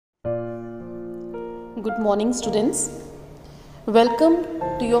Good morning, students. Welcome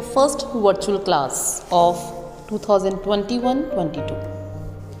to your first virtual class of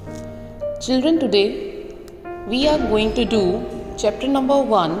 2021-22. Children, today we are going to do chapter number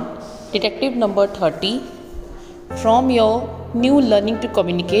 1, detective number 30 from your new learning to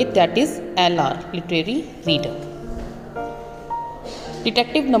communicate, that is LR, literary reader.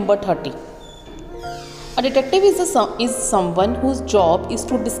 Detective number 30. A detective is someone whose job is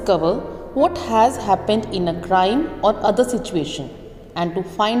to discover what has happened in a crime or other situation and to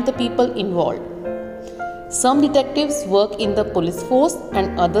find the people involved. Some detectives work in the police force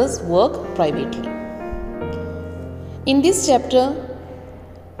and others work privately. In this chapter,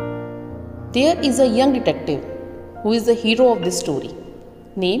 there is a young detective who is the hero of this story,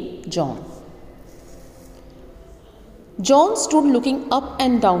 named John. John stood looking up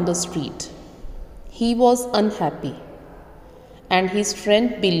and down the street. He was unhappy, and his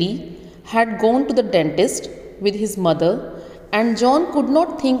friend Billy had gone to the dentist with his mother, and John could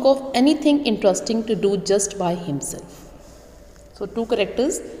not think of anything interesting to do just by himself. So two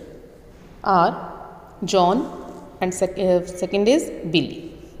characters are John and second is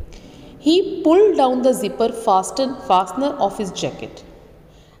Billy. He pulled down the zipper fastener of his jacket.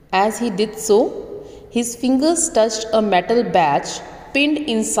 As he did so, his fingers touched a metal badge pinned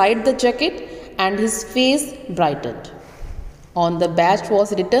inside the jacket, and his face brightened. On the badge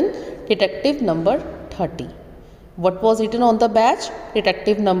was written Detective number 30. What was written on the badge?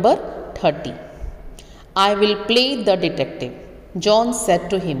 Detective number 30. I will play the detective, John said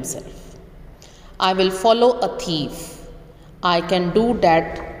to himself. I will follow a thief. I can do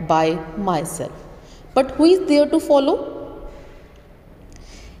that by myself. But who is there to follow?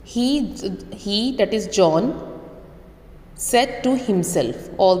 He, that is John, said to himself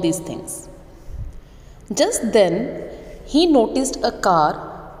all these things. Just then, he noticed a car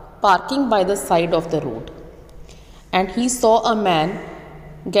parking by the side of the road, and he saw a man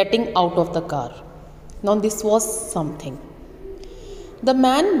getting out of the car. Now this was something. The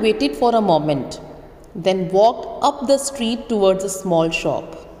man waited for a moment, then walked up the street towards a small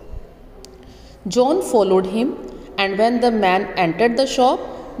shop. John followed him, and when the man entered the shop,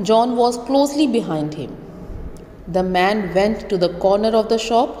 John was closely behind him. The man went to the corner of the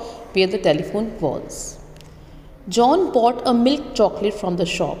shop where the telephone was. John bought a milk chocolate from the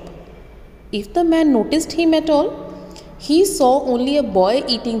shop. If the man noticed him at all, he saw only a boy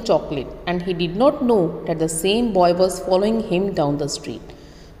eating chocolate, and he did not know that the same boy was following him down the street.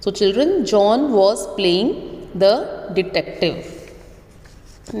 So children, John was playing the detective.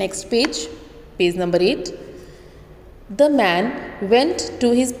 Next page, page number 8. The man went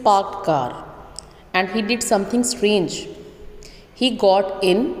to his parked car, and he did something strange. He got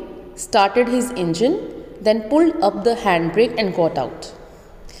in, started his engine, then pulled up the handbrake and got out,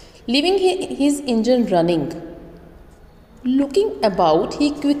 leaving his engine running. Looking about, he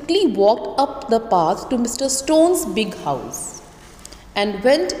quickly walked up the path to Mr. Stone's big house and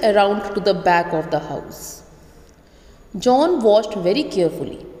went around to the back of the house. John watched very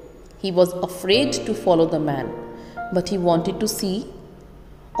carefully. He was afraid to follow the man, but he wanted to see.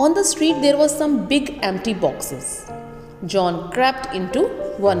 On the street there were some big empty boxes. John crept into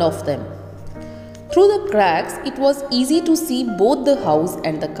one of them. Through the cracks, it was easy to see both the house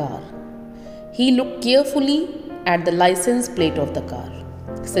and the car. He looked carefully at the license plate of the car.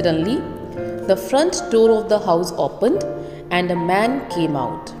 Suddenly, the front door of the house opened and a man came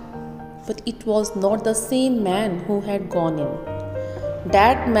out. But it was not the same man who had gone in.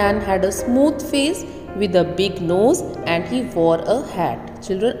 That man had a smooth face with a big nose, and he wore a hat.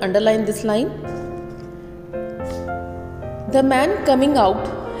 Children, underline this line. The man coming out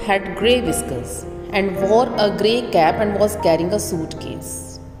had grey whiskers and wore a grey cap and was carrying a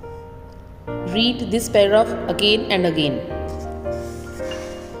suitcase. Read this paragraph again and again.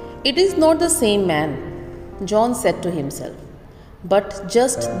 It is not the same man, John said to himself. But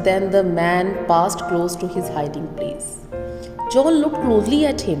just then the man passed close to his hiding place. John looked closely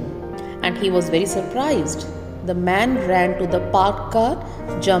at him, and he was very surprised. The man ran to the parked car,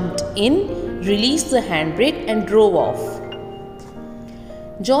 jumped in, released the handbrake and drove off.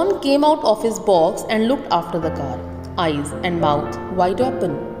 John came out of his box and looked after the car, eyes and mouth wide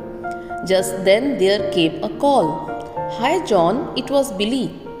open. Just then there came a call. Hi John, it was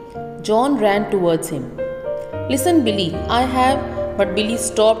Billy. John ran towards him. Listen Billy, but Billy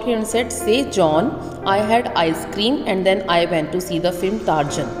stopped here and said, say John, I had ice cream and then I went to see the film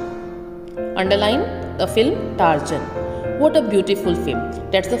Tarzan. Underline the film Tarzan. What a beautiful film.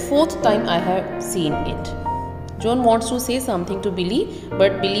 That's the 4th time I have seen it. John wants to say something to Billy,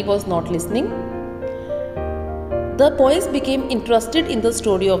 but Billy was not listening. The boys became interested in the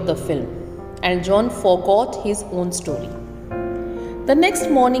story of the film. and John forgot his own story. The next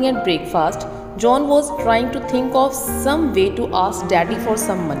morning at breakfast, John was trying to think of some way to ask Daddy for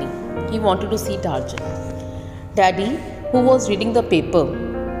some money. He wanted to see Tarzan. Daddy, who was reading the paper,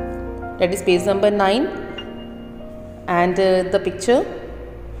 that is page number 9, and the picture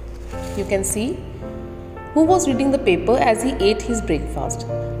you can see, who was reading the paper as he ate his breakfast,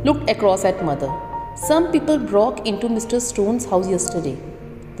 looked across at Mother. Some people broke into Mr. Stone's house yesterday.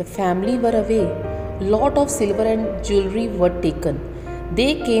 The family were away. Lot of silver and jewelry were taken.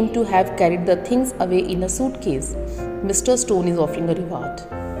 They came to have carried the things away in a suitcase. Mr. Stone is offering a reward.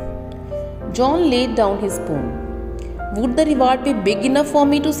 John laid down his spoon. Would the reward be big enough for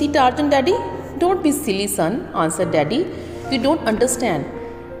me to see Tarzan, Daddy? Don't be silly, son, answered Daddy. You don't understand.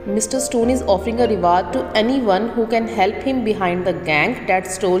 Mr. Stone is offering a reward to anyone who can help him behind the gang that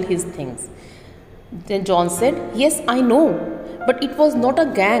stole his things. Then John said, Yes, I know, but it was not a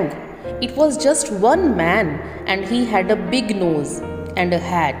gang. It was just one man, and he had a big nose and a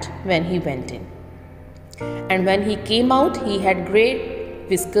hat when he went in. And when he came out, he had grey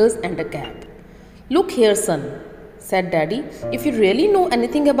whiskers and a cap. Look here, son, said Daddy. If you really know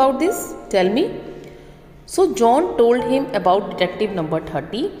anything about this, tell me. So John told him about detective number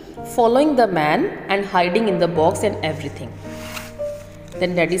 30, following the man and hiding in the box and everything.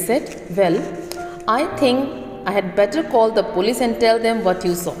 Then Daddy said, Well, I think I had better call the police and tell them what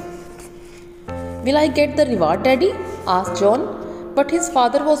you saw. Will I get the reward, Daddy? Asked John, but his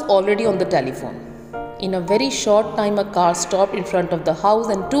father was already on the telephone. In a very short time, a car stopped in front of the house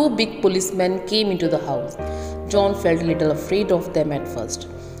and 2 big policemen came into the house. John felt a little afraid of them at first,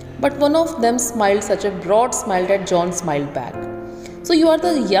 but one of them smiled such a broad smile that John smiled back. So you are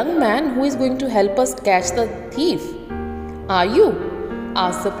the young man who is going to help us catch the thief? Are you?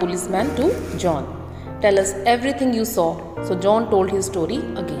 Asked the policeman to John. Tell us everything you saw. So John told his story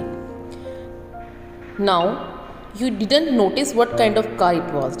again. Now, you didn't notice what kind of car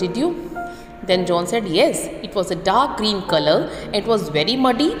it was, did you? Then John said, Yes, it was a dark green color. It was very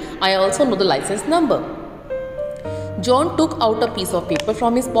muddy. I also know the license number. John took out a piece of paper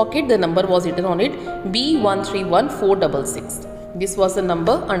from his pocket. The number was written on it, B131466. This was the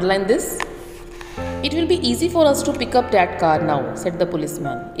number. Underline this. It will be easy for us to pick up that car now, said the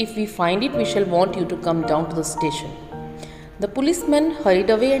policeman. If we find it, we shall want you to come down to the station. The policeman hurried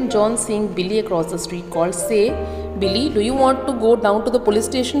away, and John, seeing Billy across the street, called, Say, Billy, do you want to go down to the police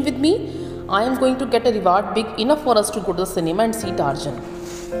station with me? I am going to get a reward big enough for us to go to the cinema and see Tarzan.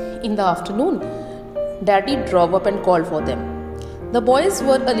 In the afternoon, Daddy drove up and called for them. The boys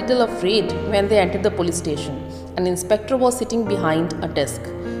were a little afraid when they entered the police station. An inspector was sitting behind a desk.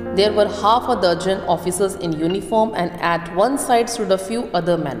 There were half a dozen officers in uniform, and at one side stood a few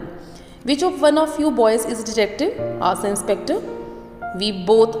other men. Which of one of you boys is detective? Asked the inspector. We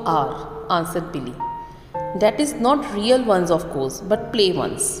both are, answered Billy. That is not real ones, of course, but play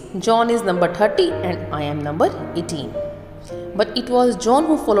ones. John is number 30 and I am number 18. But it was John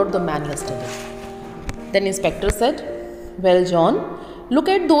who followed the man yesterday. Then inspector said, Well, John, look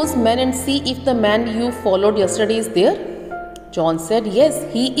at those men and see if the man you followed yesterday is there. John said, Yes,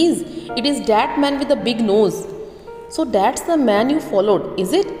 he is. It is that man with the big nose. So that's the man you followed,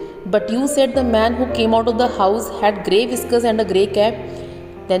 is it? But you said the man who came out of the house had grey whiskers and a grey cap.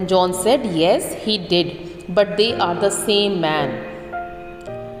 Then John said, Yes, he did. But they are the same man.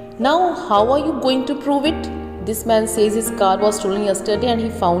 Now, how are you going to prove it? This man says his car was stolen yesterday and he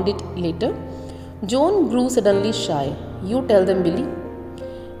found it later. John grew suddenly shy. You tell them, Billy.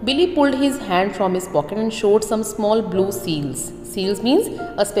 Billy pulled his hand from his pocket and showed some small blue seals. Seals means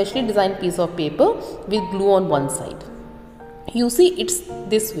a specially designed piece of paper with glue on one side. You see, it's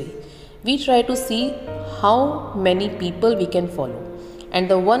this way. We try to see how many people we can follow. And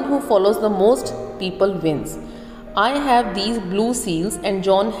the one who follows the most people wins. I have these blue seals and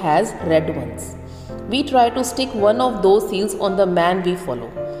John has red ones. We try to stick one of those seals on the man we follow.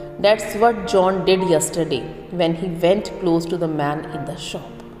 That's what John did yesterday when he went close to the man in the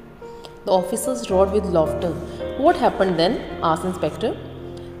shop. The officers roared with laughter. What happened then? Asked Inspector.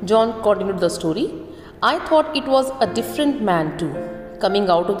 John continued the story. I thought it was a different man too, coming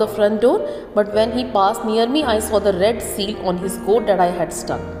out of the front door, but when he passed near me, I saw the red seal on his coat that I had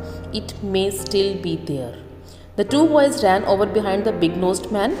stuck. It may still be there. The two boys ran over behind the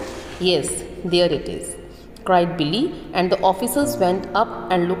big-nosed man. Yes, there it is, cried Billy, and the officers went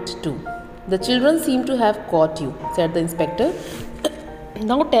up and looked too. The children seem to have caught you, said the inspector.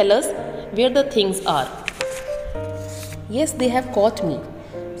 Now tell us where the things are. Yes, they have caught me,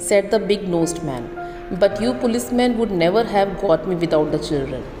 said the big-nosed man. But you policemen would never have got me without the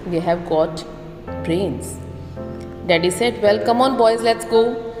children. They have got brains. Daddy said, well, come on boys, let's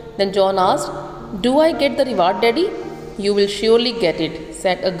go. Then John asked, "Do I get the reward, Daddy?" "You will surely get it,"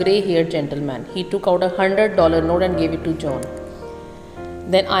 said a grey-haired gentleman. He took out $100 note and gave it to John.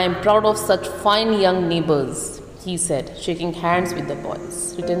 "Then I am proud of such fine young neighbors," he said, shaking hands with the boys.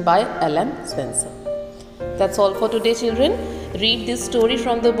 Written by Alan Spencer. That's all for today, children. Read this story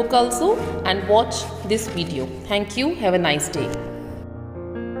from the book also and watch this video. Thank you. Have a nice day.